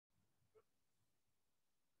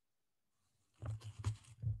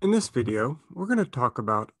In this video, we're going to talk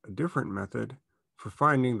about a different method for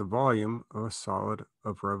finding the volume of a solid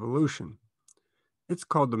of revolution. It's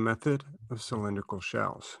called the method of cylindrical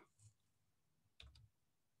shells.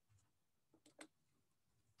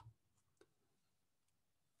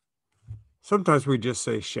 Sometimes we just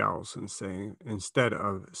say shells instead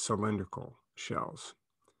of cylindrical shells.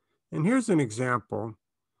 And here's an example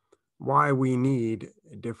why we need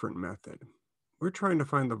a different method. We're trying to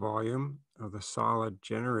find the volume of the solid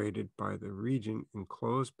generated by the region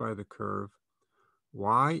enclosed by the curve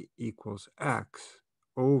y equals x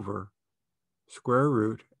over square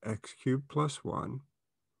root x cubed plus 1,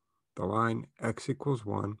 the line x equals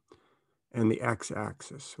 1, and the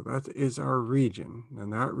x-axis. So that is our region,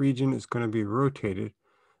 and that region is going to be rotated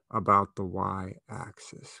about the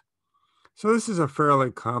y-axis. So this is a fairly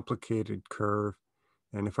complicated curve,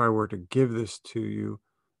 and if I were to give this to you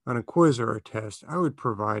on a quiz or a test, I would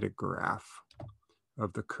provide a graph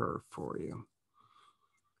of the curve for you.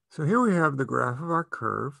 So here we have the graph of our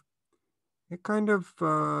curve. It kind of,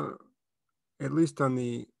 at least on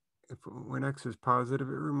the when x is positive,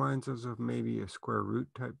 it reminds us of maybe a square root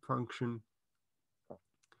type function.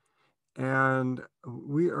 And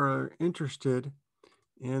we are interested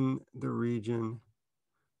in the region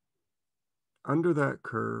under that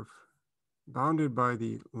curve, bounded by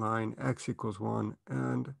the line x equals 1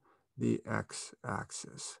 and the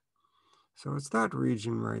x-axis. So it's that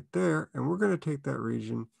region right there, and we're going to take that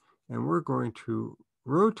region and we're going to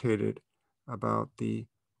rotate it about the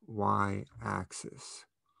y-axis.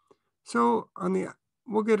 So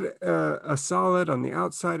we'll get a solid on the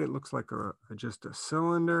outside. It looks like just a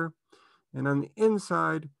cylinder. And on the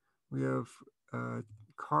inside, we have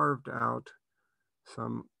carved out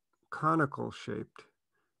some conical shaped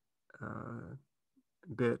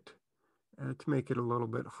bit to make it a little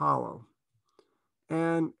bit hollow.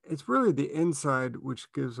 And it's really the inside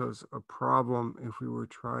which gives us a problem if we were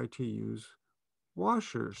try to use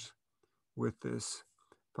washers with this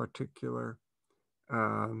particular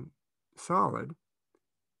solid,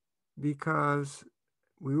 because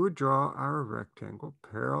we would draw our rectangle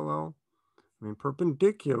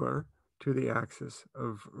perpendicular to the axis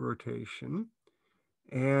of rotation,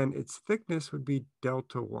 and its thickness would be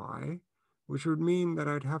delta y, which would mean that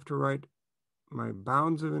I'd have to write my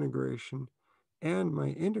bounds of integration and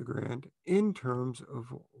my integrand in terms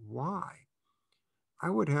of y. I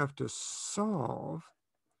would have to solve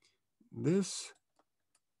this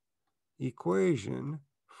equation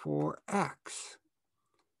for x.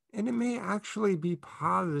 And it may actually be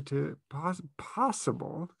possible,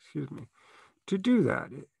 to do that.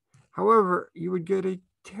 However, you would get a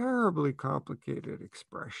terribly complicated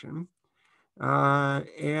expression,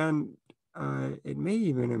 and it may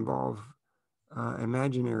even involve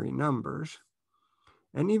imaginary numbers.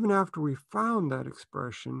 And even after we found that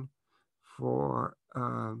expression for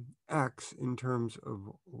x in terms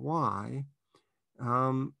of y,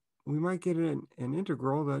 we might get an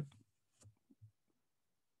integral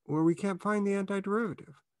where we can't find the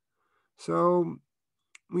antiderivative. So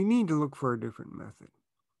we need to look for a different method.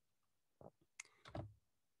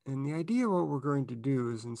 And the idea of what we're going to do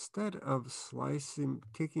is, instead of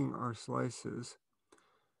taking our slices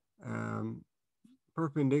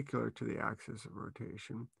perpendicular to the axis of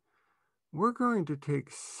rotation, we're going to take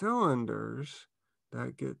cylinders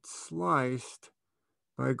that get sliced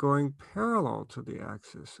by going parallel to the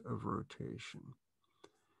axis of rotation.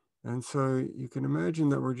 And so you can imagine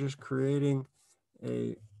that we're just creating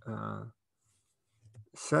a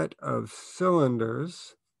set of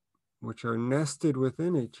cylinders which are nested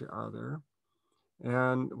within each other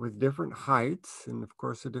and with different heights and of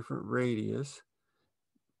course a different radius.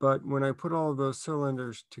 But when I put all of those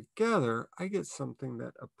cylinders together, I get something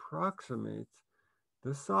that approximates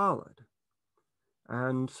the solid.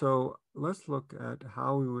 And so let's look at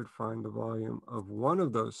how we would find the volume of one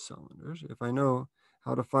of those cylinders. If I know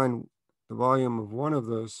how to find the volume of one of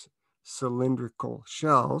those cylindrical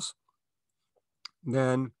shells,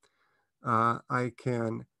 then I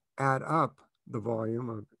can add up the volume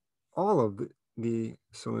of all of the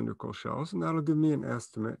cylindrical shells, and that'll give me an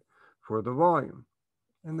estimate for the volume.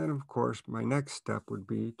 And then, of course, my next step would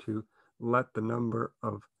be to let the number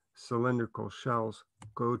of cylindrical shells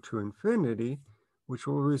go to infinity, which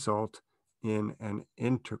will result in an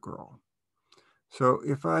integral. So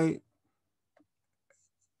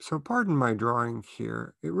pardon my drawing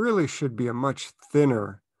here, it really should be a much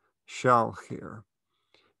thinner shell here.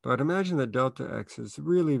 But imagine that delta x is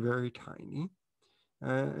really very tiny,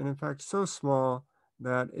 and in fact so small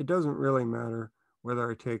that it doesn't really matter whether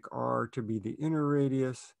I take r to be the inner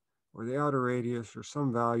radius or the outer radius or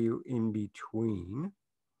some value in between.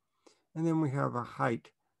 And then we have a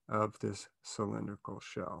height of this cylindrical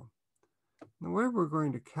shell. The way we're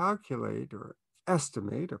going to calculate or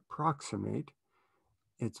estimate, approximate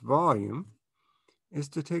its volume is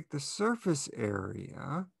to take the surface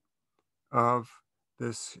area of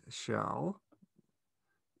this shell.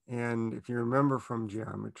 And if you remember from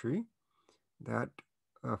geometry, that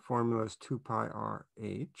formula is 2 pi r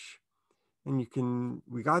h. And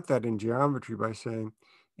we got that in geometry by saying,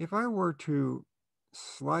 if I were to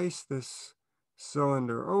slice this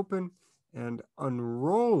cylinder open and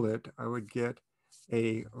unroll it, I would get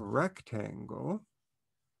a rectangle.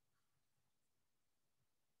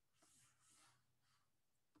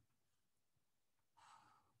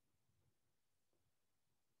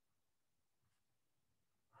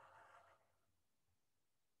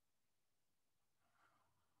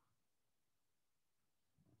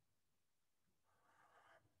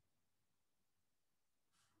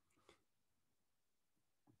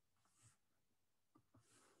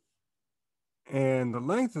 And the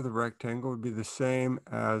length of the rectangle would be the same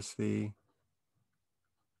as the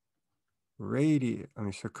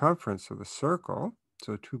circumference of the circle,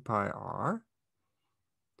 so 2 pi r.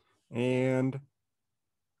 And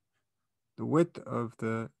the width of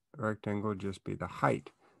the rectangle would just be the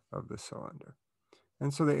height of the cylinder.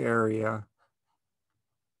 And so the area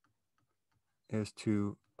is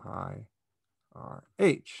 2 pi r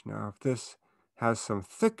h. Now, if this has some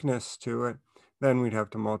thickness to it, then we'd have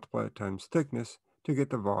to multiply it times thickness to get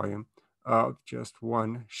the volume of just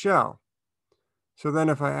one shell. So then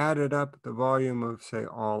if I added up the volume of, say,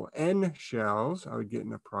 all n shells, I would get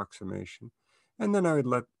an approximation. And then I would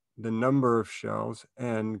let the number of shells,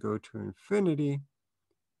 n, go to infinity,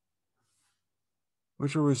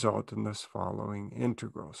 which will result in this following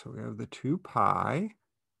integral. So we have the 2 pi,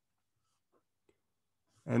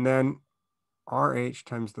 and then RH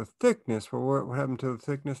times the thickness. Well, what happened to the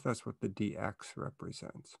thickness? That's what the dx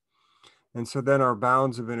represents. And so then our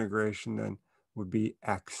bounds of integration then would be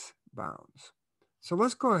x bounds. So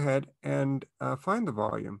let's go ahead and find the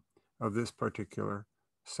volume of this particular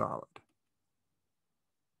solid.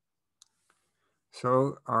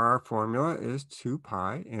 So our formula is 2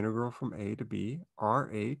 pi integral from a to b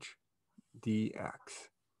RH dx.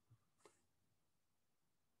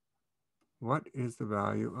 What is the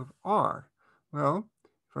value of r? Well,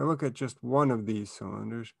 if I look at just one of these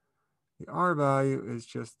cylinders, the r value is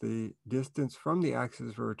just the distance from the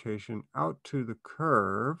axis of rotation out to the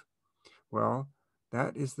curve. Well,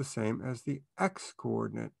 that is the same as the x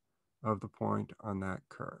coordinate of the point on that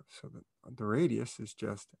curve. So the radius is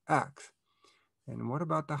just x. And what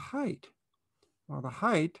about the height? Well, the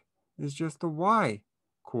height is just the y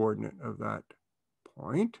coordinate of that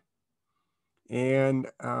point. And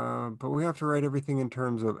but we have to write everything in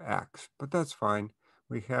terms of x, but that's fine.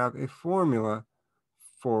 We have a formula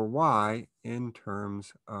for y in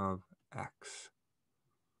terms of x.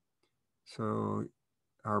 So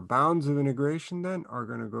our bounds of integration then are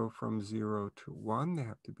going to go from 0 to 1. They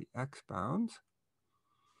have to be x bounds.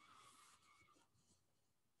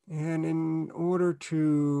 And in order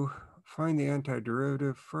to find the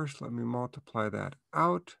antiderivative, first let me multiply that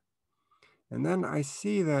out. And then I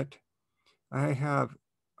see that I have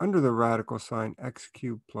under the radical sign x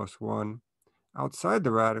cubed plus 1. Outside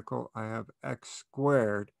the radical, I have x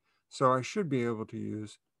squared. So I should be able to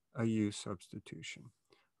use a u substitution.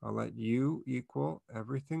 I'll let u equal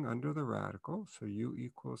everything under the radical. So u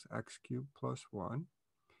equals x cubed plus 1.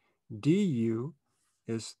 Du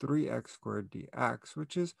is 3x squared dx,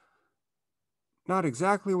 which is not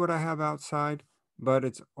exactly what I have outside, but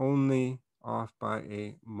it's only off by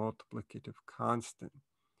a multiplicative constant.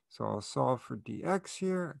 So I'll solve for dx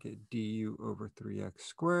here. I get du over 3x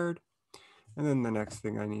squared. And then the next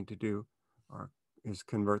thing I need to do is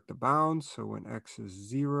convert the bounds. So when x is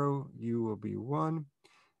 0, u will be 1.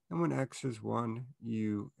 And when x is 1,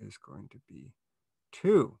 u is going to be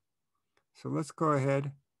 2. So let's go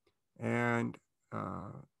ahead and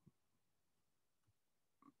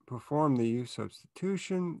perform the u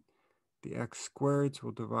substitution. The x squareds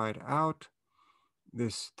will divide out.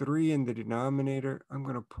 This 3 in the denominator, I'm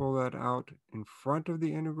going to pull that out in front of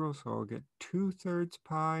the integral, so I'll get 2/3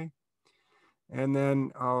 pi. And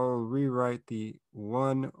then I'll rewrite the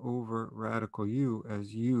 1 over radical u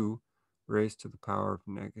as u raised to the power of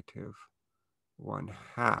negative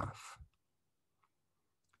 1/2.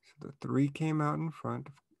 So the 3 came out in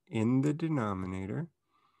front in the denominator.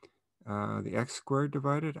 The x squared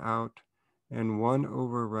divided out, and 1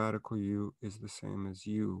 over radical u is the same as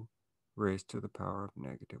u raised to the power of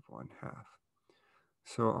negative 1/2.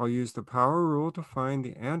 So I'll use the power rule to find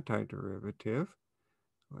the antiderivative.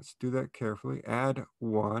 Let's do that carefully. Add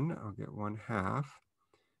 1, I'll get 1/2.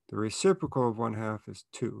 The reciprocal of 1/2 is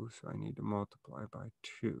 2, so I need to multiply by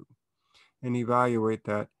 2 and evaluate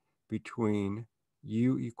that between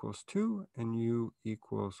u equals 2 and u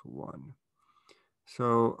equals 1.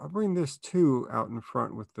 So I'll bring this 2 out in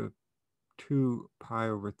front with the 2 pi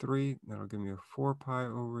over 3. That'll give me a 4 pi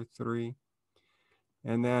over 3.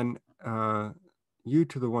 And then u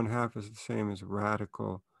to the 1/2 is the same as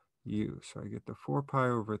radical u. So I get the 4 pi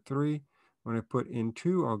over 3. When I put in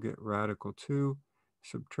 2, I'll get radical 2.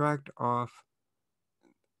 Subtract off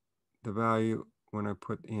the value when I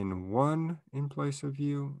put in 1 in place of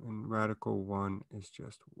u, and radical 1 is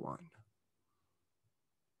just 1.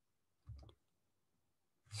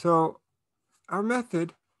 So our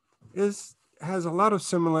method has a lot of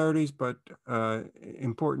similarities, but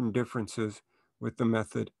important differences with the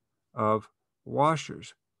method of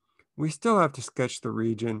washers. We still have to sketch the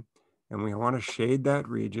region, and we want to shade that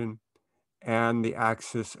region and the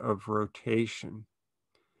axis of rotation.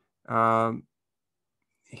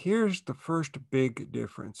 Here's the first big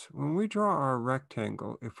difference. When we draw our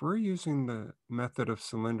rectangle, if we're using the method of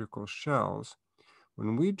cylindrical shells,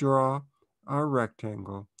 when we draw our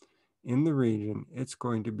rectangle in the region, it's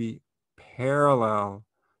going to be parallel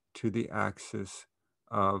to the axis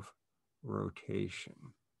of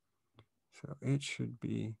rotation. So it should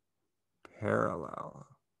be parallel.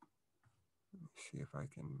 Let me see if I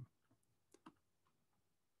can,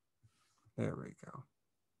 there we go.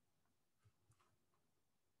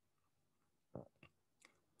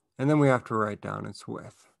 And then we have to write down its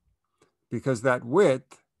width, because that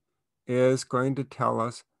width is going to tell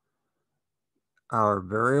us our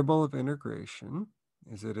variable of integration.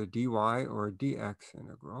 Is it a dy or a dx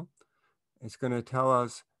integral? It's going to tell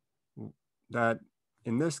us that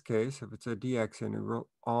in this case, if it's a dx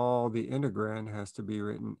integral, all the integrand has to be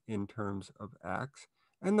written in terms of x,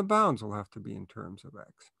 and the bounds will have to be in terms of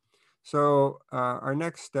x. So our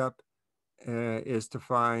next step is to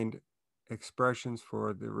find expressions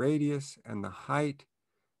for the radius and the height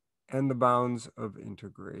and the bounds of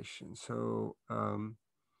integration. So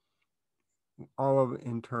all of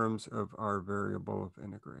in terms of our variable of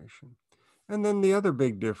integration. And then the other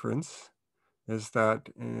big difference is that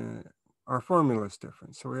our formula is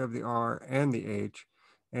different. So we have the r and the h,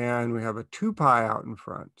 and we have a 2 pi out in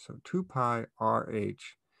front. So 2 pi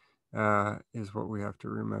rh is what we have to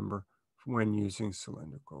remember when using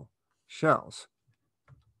cylindrical shells.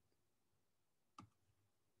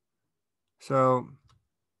 So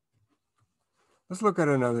let's look at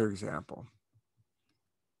another example.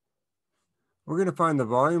 We're going to find the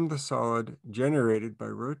volume of the solid generated by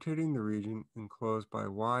rotating the region enclosed by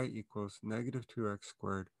y equals negative 2x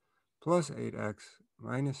squared plus 8x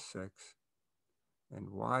minus 6 and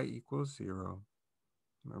y equals 0.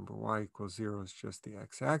 Remember, y equals 0 is just the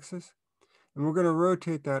x-axis. And we're going to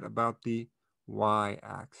rotate that about the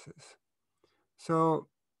y-axis. So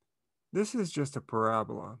this is just a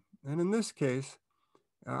parabola. And in this case,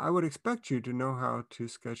 I would expect you to know how to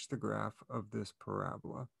sketch the graph of this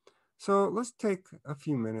parabola. So let's take a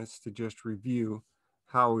few minutes to just review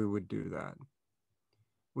how we would do that.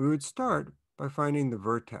 We would start by finding the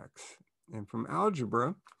vertex. And from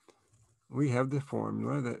algebra, we have the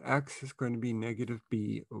formula that x is going to be negative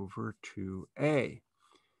b over 2a.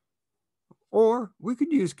 Or we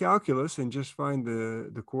could use calculus and just find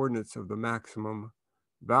the coordinates of the maximum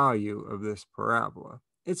value of this parabola.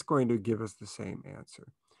 It's going to give us the same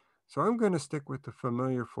answer. So I'm going to stick with the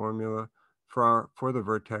familiar formula for the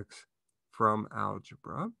vertex from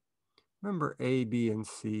algebra. Remember a, b, and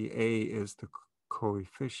c. A is the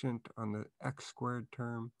coefficient on the x squared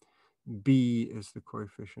term. B is the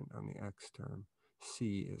coefficient on the x term.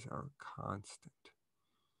 C is our constant.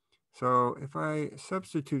 So if I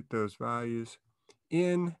substitute those values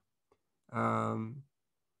in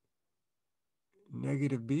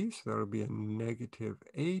negative b, so that'll be a negative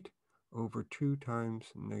 8 over 2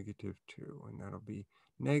 times negative 2, and that'll be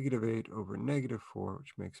negative 8 over negative 4,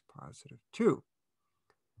 which makes positive 2.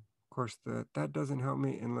 Of course, that doesn't help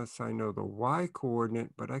me unless I know the y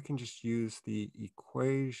coordinate, but I can just use the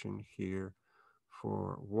equation here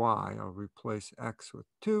for y. I'll replace x with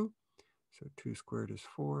 2, so 2 squared is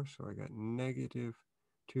 4, so I got negative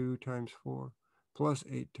 2 times 4 plus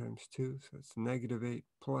 8 times 2, so it's negative 8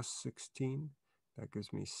 plus 16. That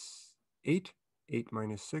gives me 8. 8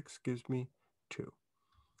 minus 6 gives me 2.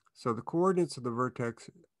 So the coordinates of the vertex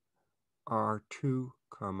are 2,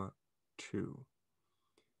 2.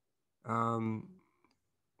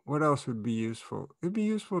 What else would be useful? It'd be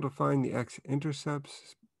useful to find the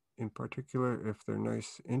x-intercepts, in particular if they're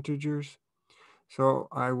nice integers. So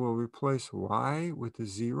I will replace y with a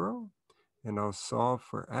 0, and I'll solve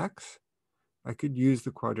for x. I could use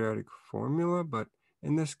the quadratic formula, but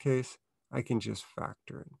In this case, I can just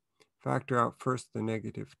factor it. Factor out first the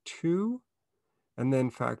negative 2, and then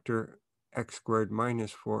factor x squared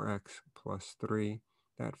minus 4x plus 3.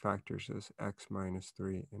 That factors as x minus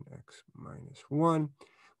 3 and x minus 1,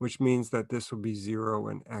 which means that this will be 0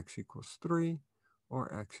 when x equals 3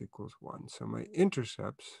 or x equals 1. So my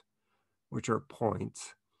intercepts, which are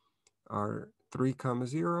points, are 3 comma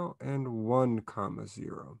 0 and 1 comma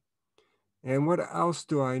 0. And what else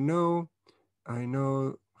do I know? I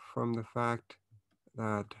know from the fact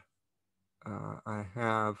that I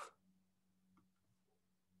have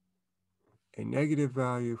a negative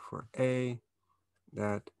value for a,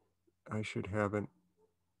 that I should have a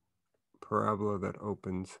parabola that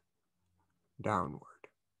opens downward.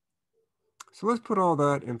 So let's put all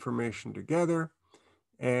that information together,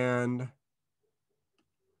 and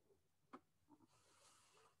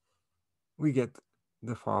we get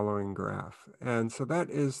the following graph. And so that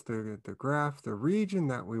is the graph. The region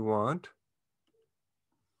that we want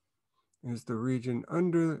is the region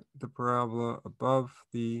under the parabola above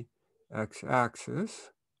the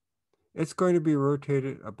x-axis. It's going to be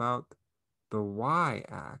rotated about the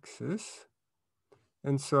y-axis.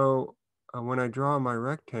 And so when I draw my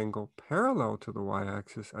rectangle parallel to the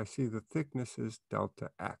y-axis, I see the thickness is delta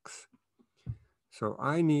x. So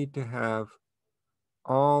I need to have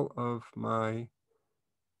all of my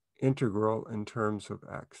integral in terms of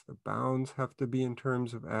x. The bounds have to be in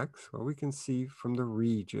terms of x. Well, we can see from the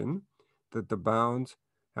region that the bounds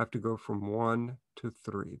have to go from 1 to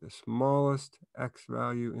 3. The smallest x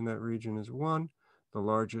value in that region is 1. The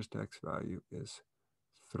largest x value is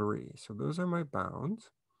 3. So those are my bounds.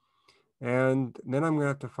 And then I'm going to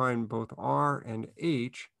have to find both r and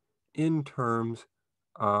h in terms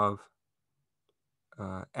of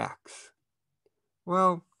x.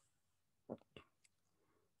 Well, if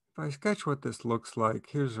I sketch what this looks like,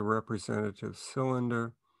 here's a representative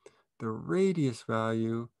cylinder. The radius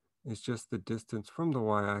value is just the distance from the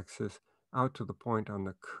y-axis out to the point on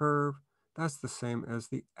the curve. That's the same as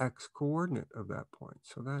the x-coordinate of that point.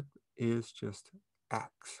 So that is just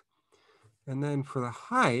x. And then for the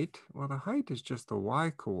height, well, the height is just the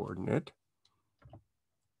y-coordinate.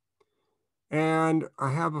 And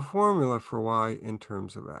I have a formula for y in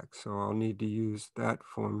terms of x, so I'll need to use that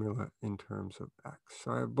formula in terms of x.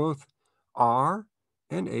 So I have both r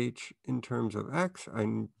and h in terms of x. I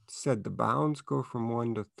said the bounds go from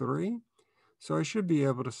 1 to 3, so I should be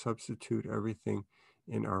able to substitute everything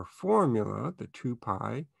in our formula, the 2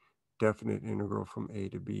 pi definite integral from a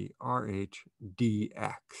to b rh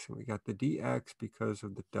dx. And we got the dx because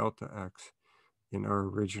of the delta x in our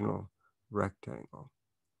original rectangle.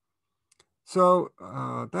 So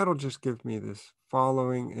that'll just give me this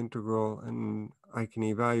following integral, and I can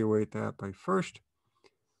evaluate that by first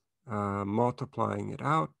multiplying it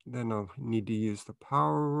out. Then I'll need to use the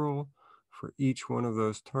power rule for each one of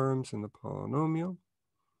those terms in the polynomial,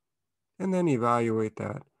 and then evaluate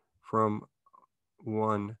that from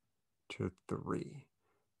 1 to 3.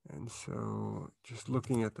 And so just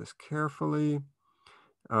looking at this carefully,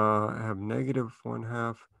 I have negative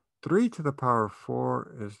 1/2. 3 to the power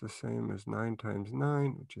 4 is the same as 9 times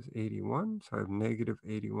 9, which is 81. So I have negative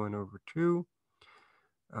 81 over 2.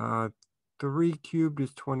 3 cubed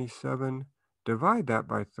is 27. Divide that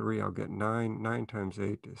by 3, I'll get 9. 9 times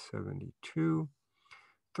 8 is 72.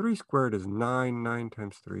 3 squared is 9. 9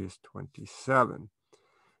 times 3 is 27.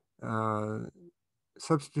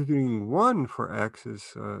 Substituting 1 for x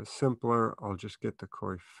is simpler. I'll just get the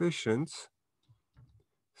coefficients.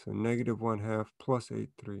 So negative 1/2 plus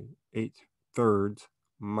 8 thirds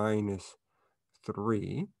minus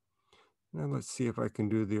 3. Now let's see if I can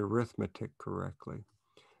do the arithmetic correctly.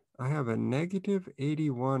 I have a negative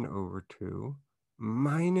 81 over 2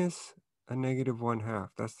 minus a negative 1/2.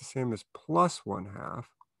 That's the same as plus 1/2.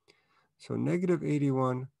 So negative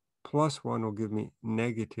 81 plus 1 will give me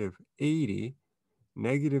negative 80.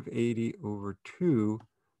 Negative 80 over 2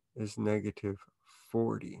 is negative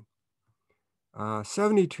 40.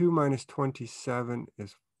 72 minus 27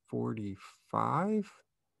 is 45.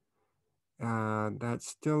 That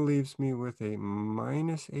still leaves me with a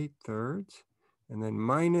minus 8 thirds. And then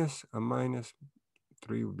minus a minus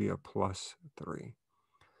 3 would be a plus 3.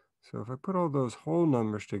 So if I put all those whole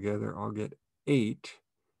numbers together, I'll get 8.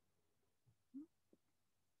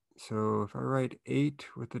 So if I write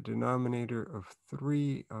 8 with the denominator of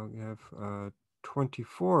 3, I'll have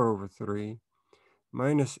 24 over 3.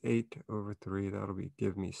 Minus 8 over 3, that'll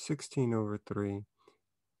give me 16 over 3.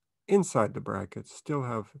 Inside the brackets, still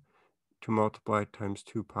have to multiply times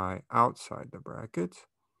 2 pi outside the brackets.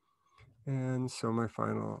 And so my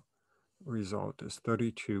final result is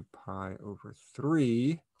 32 pi over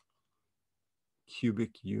 3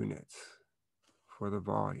 cubic units for the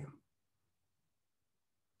volume.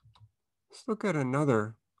 Let's look at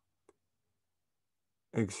another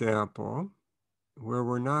example where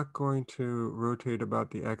we're not going to rotate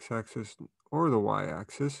about the x-axis or the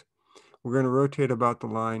y-axis. We're going to rotate about the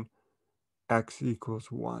line x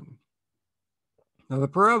equals 1. Now the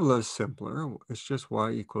parabola is simpler. It's just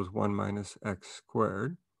y equals 1 minus x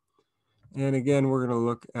squared. And again, we're going to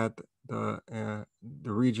look at the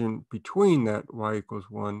region between that y equals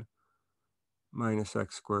 1 minus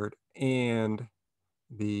x squared and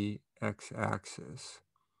the x-axis.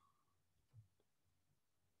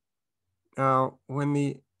 Now, when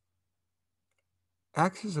the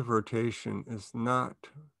axis of rotation is not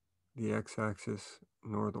the x-axis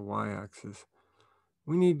nor the y-axis,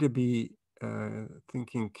 we need to be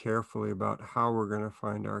thinking carefully about how we're going to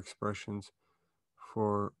find our expressions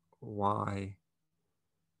for y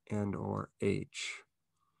and or h.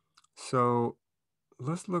 So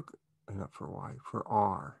let's look, not for y, for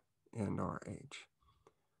r and or h.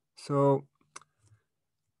 So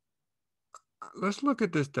let's look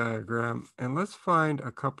at this diagram and let's find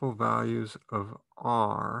a couple values of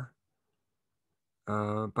r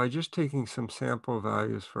by just taking some sample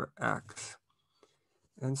values for x.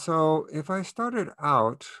 And so if I started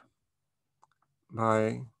out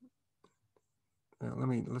by,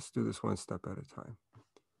 let's do this one step at a time.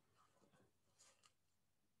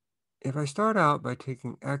 If I start out by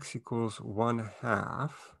taking x equals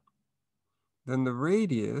 1/2, then the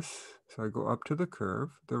radius, so I go up to the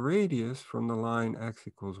curve, the radius from the line x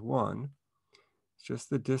equals 1, is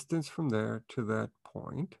just the distance from there to that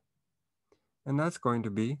point, and that's going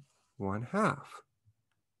to be 1/2.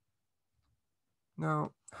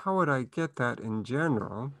 Now, how would I get that in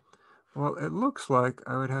general? Well, it looks like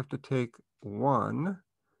I would have to take 1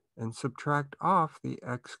 and subtract off the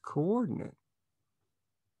x coordinate.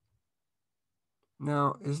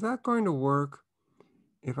 Now, is that going to work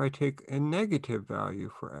if I take a negative value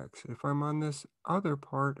for x, if I'm on this other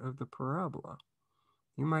part of the parabola?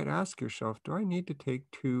 You might ask yourself, do I need to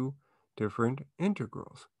take two different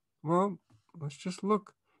integrals? Well, let's just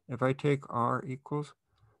look. If I take x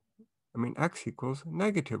equals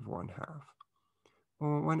negative 1/2.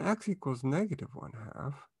 Well, when x equals negative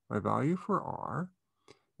 1/2, my value for r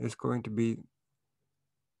is going to be,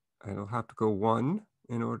 I'll have to go 1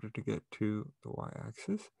 in order to get to the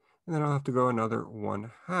y-axis, and then I'll have to go another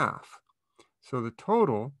 1/2. So the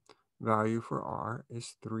total value for r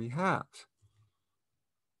is 3/2.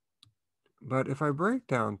 But if I break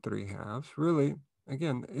down 3/2, really,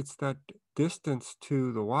 again, it's that distance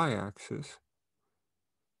to the y-axis,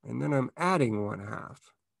 and then I'm adding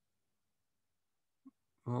 1/2.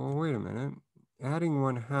 Well, wait a minute. Adding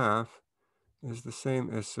 1/2 is the same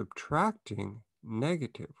as subtracting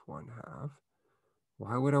negative 1/2.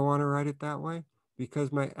 Why would I want to write it that way?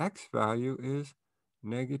 Because my x value is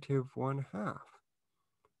negative 1/2.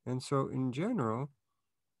 And so in general,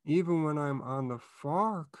 even when I'm on the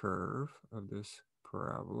far curve of this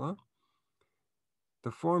parabola,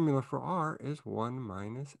 the formula for r is 1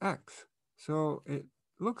 minus x. So it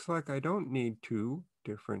looks like I don't need two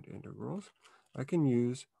different integrals. I can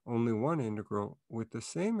use only one integral with the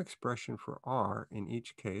same expression for r in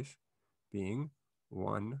each case being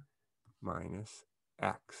 1 minus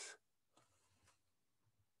x.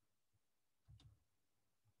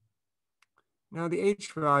 Now the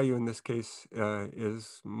h value in this case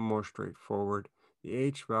is more straightforward. The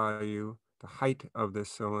h value, the height of this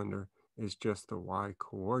cylinder, is just the y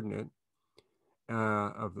coordinate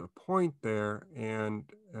of the point there,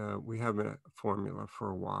 and we have a formula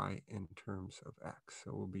for y in terms of x.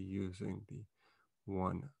 So we'll be using the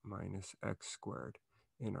 1 minus x squared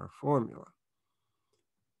in our formula.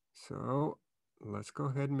 So let's go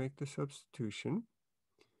ahead and make the substitution.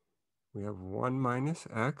 We have 1 minus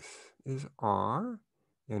x is r,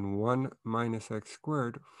 and 1 minus x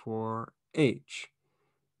squared for h.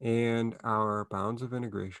 And our bounds of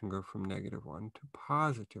integration go from -1 to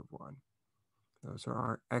 +1. Those are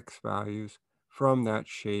our x values from that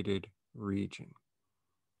shaded region.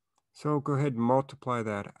 So go ahead and multiply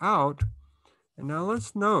that out. And now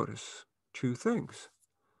let's notice two things.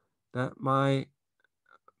 That my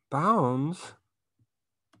bounds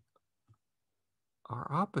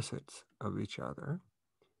are opposites of each other.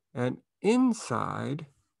 And inside,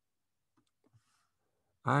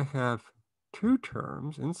 I have two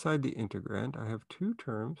terms. Inside the integrand, I have two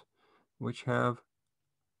terms which have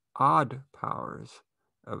odd powers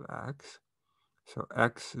of x. So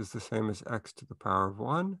x is the same as x to the power of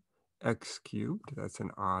 1, x cubed, that's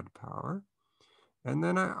an odd power. And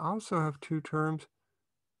then I also have two terms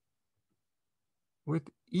with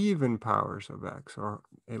even powers of x, or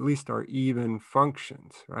at least our even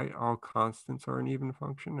functions, right? All constants are an even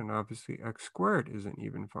function, and obviously x squared is an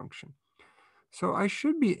even function. So I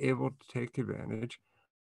should be able to take advantage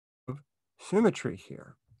of symmetry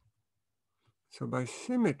here. So by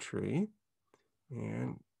symmetry,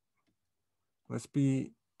 and let's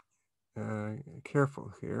be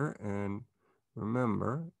careful here and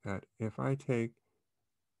remember that if I take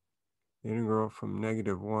the integral from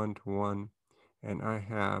 -1 to 1 and I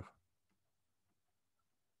have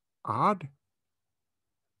an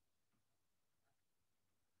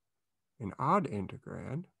odd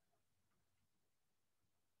integrand,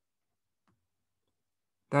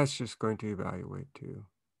 that's just going to evaluate to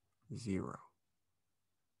 0.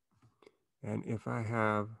 And if I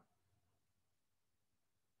have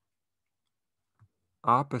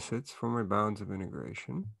opposites for my bounds of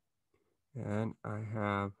integration, and I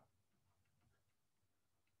have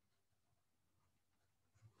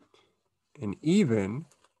an even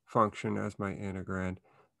function as my integrand,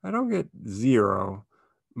 I don't get 0,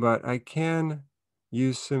 but I can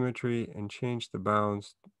use symmetry and change the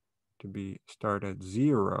bounds to start at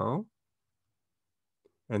 0,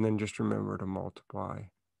 and then just remember to multiply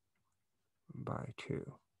by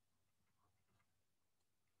 2.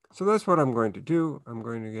 So that's what I'm going to do. I'm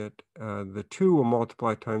going to get the 2 will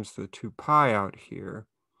multiply times the 2 pi out here.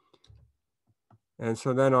 And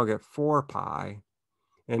so then I'll get 4 pi,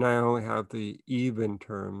 and I only have the even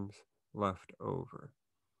terms left over.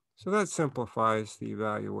 So that simplifies the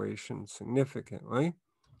evaluation significantly.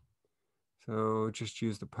 So just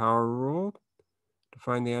use the power rule to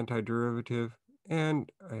find the antiderivative,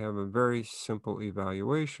 and I have a very simple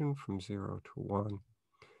evaluation from 0 to 1.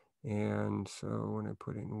 And so when I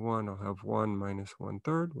put in 1, I'll have 1 minus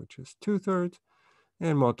 1/3, which is 2/3,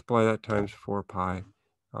 and multiply that times 4 pi.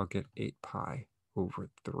 I'll get 8 pi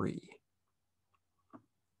over 3.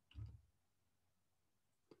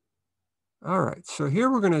 All right, so here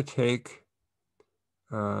we're going to take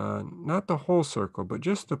not the whole circle, but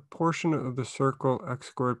just a portion of the circle x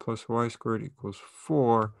squared plus y squared equals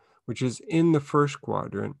 4, which is in the first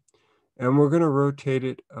quadrant. And we're going to rotate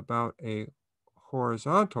it about a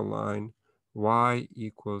horizontal line, y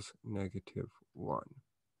equals -1.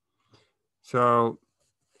 So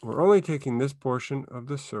we're only taking this portion of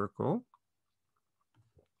the circle.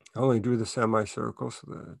 I only drew the semicircle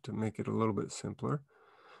to make it a little bit simpler.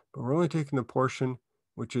 But we're only taking the portion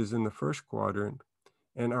which is in the first quadrant.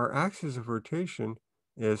 And our axis of rotation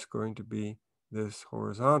is going to be this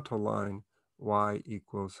horizontal line, y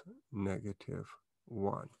equals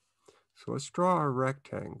 -1. So let's draw our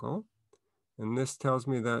rectangle. And this tells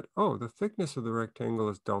me that, oh, the thickness of the rectangle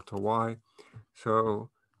is delta y.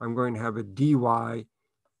 So I'm going to have a dy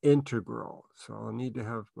integral. So I'll need to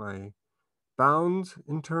have my bounds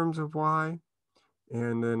in terms of y.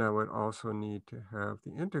 And then I would also need to have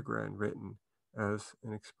the integrand written as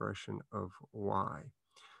an expression of y.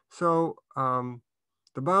 So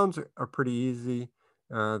the bounds are pretty easy.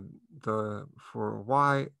 For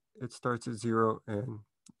y, it starts at 0, and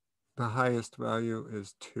the highest value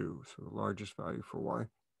is 2. So the largest value for y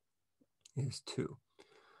is 2.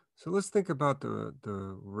 So let's think about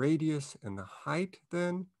the radius and the height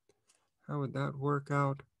then. How would that work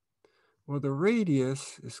out? Well, the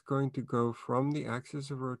radius is going to go from the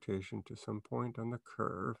axis of rotation to some point on the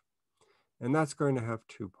curve, and that's going to have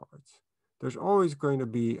 2 parts. There's always going to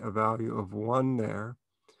be a value of 1 there,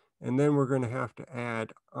 and then we're going to have to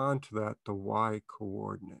add onto that the y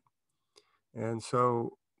coordinate. And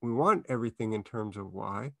so we want everything in terms of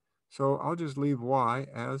y, so I'll just leave y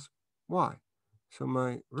as y. So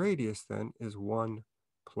my radius then is 1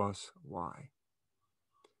 plus y.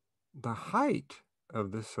 The height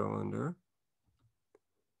of the cylinder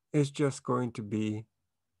is just going to be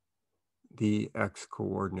the x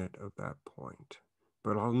coordinate of that point.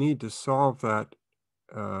 But I'll need to solve that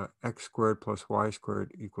x squared plus y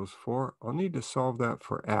squared equals 4. I'll need to solve that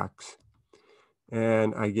for x.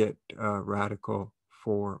 And I get radical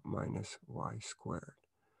 4 minus y squared.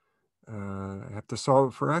 I have to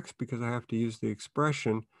solve it for x because I have to use the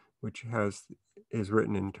expression which is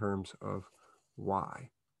written in terms of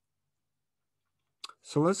y.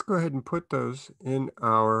 So let's go ahead and put those in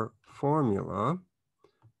our formula.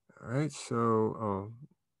 All right, so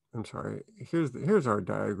I'm sorry. Here's our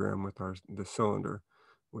diagram with the cylinder,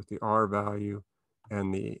 with the R value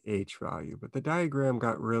and the H value. But the diagram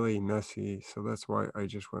got really messy, so that's why I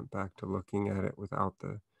just went back to looking at it without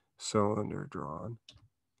the cylinder drawn.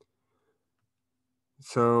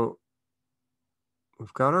 So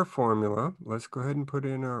we've got our formula. Let's go ahead and put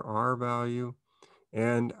in our R value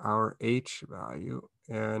and our H value.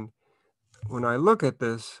 And when I look at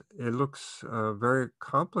this, it looks very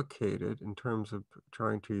complicated in terms of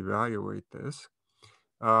trying to evaluate this.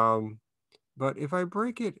 Um, but if I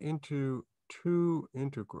break it into two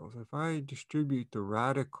integrals, if I distribute the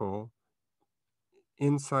radical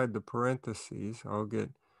inside the parentheses, I'll get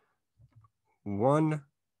 1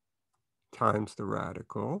 times the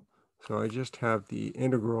radical. So I just have the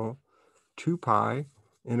integral 2 pi,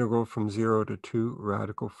 integral from 0 to 2,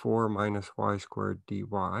 radical 4 minus y squared dy.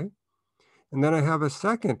 And then I have a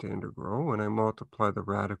second integral when I multiply the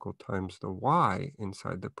radical times the y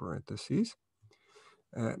inside the parentheses.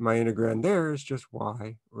 My integrand there is just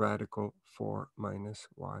y radical 4 minus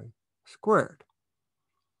y squared.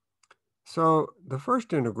 So the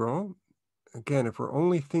first integral, again, if we're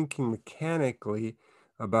only thinking mechanically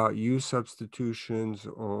about u substitutions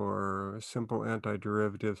or simple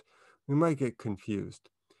antiderivatives, we might get confused.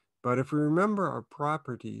 But if we remember our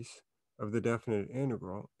properties of the definite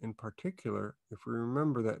integral, in particular, if we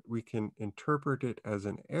remember that we can interpret it as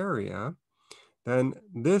an area, then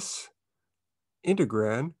this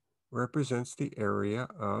integrand represents the area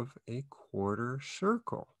of a quarter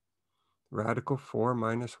circle. Radical 4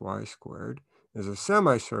 minus y squared is a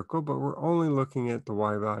semicircle, but we're only looking at the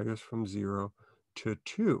y values from 0 to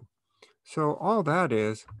 2. So all that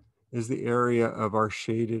is the area of our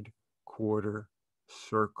shaded quarter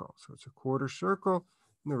circle. So it's a quarter circle,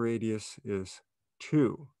 and the radius is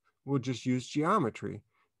 2. We'll just use geometry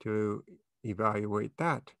to evaluate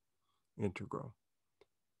that integral.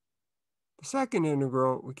 The second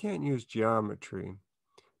integral, we can't use geometry,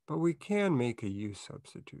 but we can make a u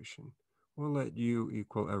substitution. We'll let u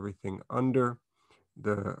equal everything under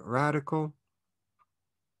the radical.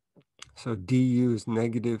 So du is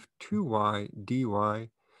negative 2y dy,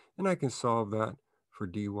 and I can solve that for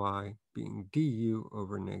dy being du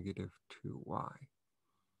over negative 2y.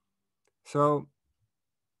 So,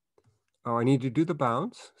 I need to do the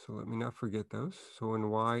bounds, so let me not forget those. So when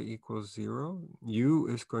y equals 0, u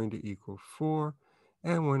is going to equal 4,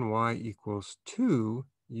 and when y equals 2,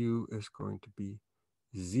 u is going to be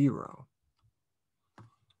 0.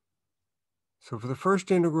 So for the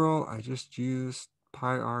first integral, I just used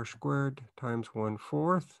pi r squared times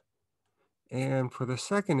 1/4. And for the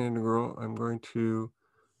second integral, I'm going to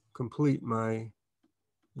complete my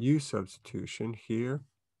u substitution here.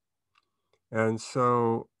 And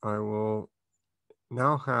so I will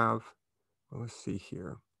now have, well, let's see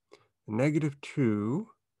here, negative 2.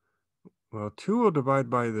 Well, 2 will divide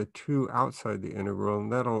by the 2 outside the integral,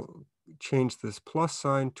 and that'll change this plus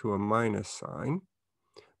sign to a minus sign.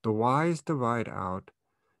 The y's divide out,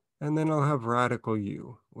 and then I'll have radical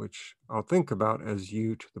u, which I'll think about as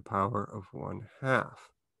u to the power of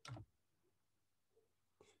 1/2.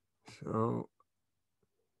 So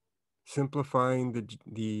simplifying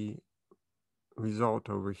the result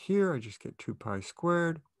over here, I just get 2 pi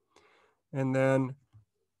squared. And then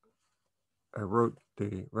I wrote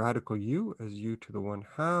the radical u as u to the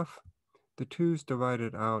 1/2. The 2's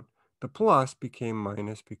divided out. The plus became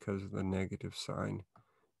minus because of the negative sign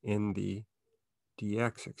in the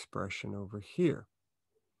dx expression over here.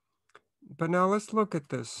 But now let's look at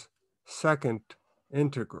this second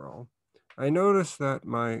integral. I notice that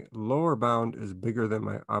my lower bound is bigger than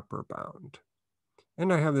my upper bound.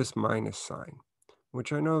 And I have this minus sign,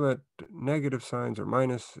 which I know that negative signs or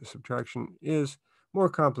minus subtraction is more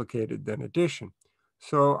complicated than addition.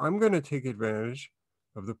 So I'm going to take advantage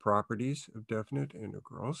of the properties of definite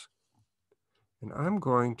integrals. And I'm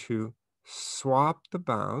going to swap the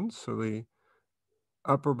bounds. So the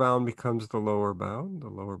upper bound becomes the lower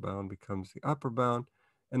bound becomes the upper bound,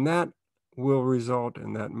 and that will result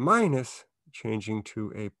in that minus changing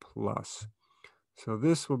to a plus. So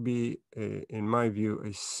this will be, in my view,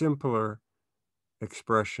 a simpler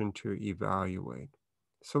expression to evaluate.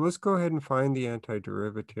 So let's go ahead and find the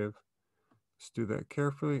antiderivative. Let's do that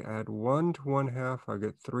carefully. Add 1 to 1/2, I'll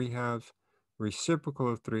get 3/2. Reciprocal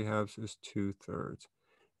of 3/2 is 2/3.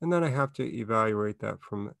 And then I have to evaluate that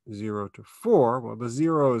from 0 to 4. Well, the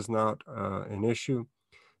 0 is not an issue.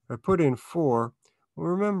 If I put in 4, well,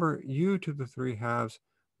 remember, u to the 3/2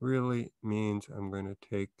 really means I'm going to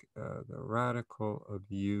take the radical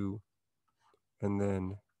of u and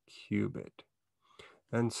then cube it.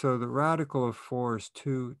 And so the radical of 4 is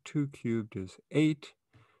 2. 2 cubed is 8.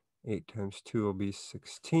 8 times 2 will be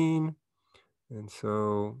 16. And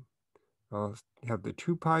so I'll have the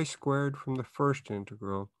 2 pi squared from the first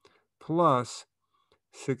integral plus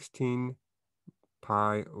 16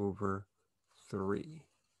 pi over 3.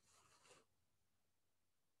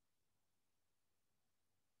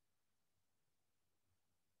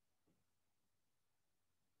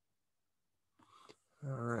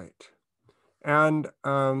 All right. And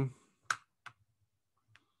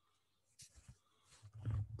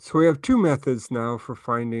So we have two methods now for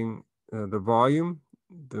finding the volume,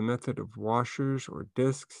 the method of washers or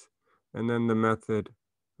discs, and then the method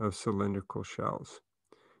of cylindrical shells.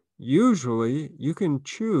 Usually, you can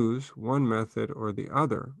choose one method or the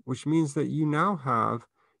other, which means that you now have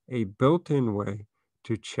a built-in way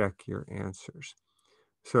to check your answers.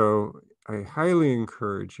 So I highly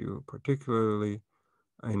encourage you, particularly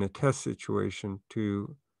in a test situation,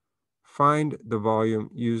 to find the volume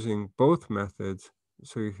using both methods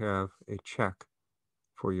so you have a check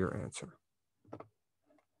for your answer.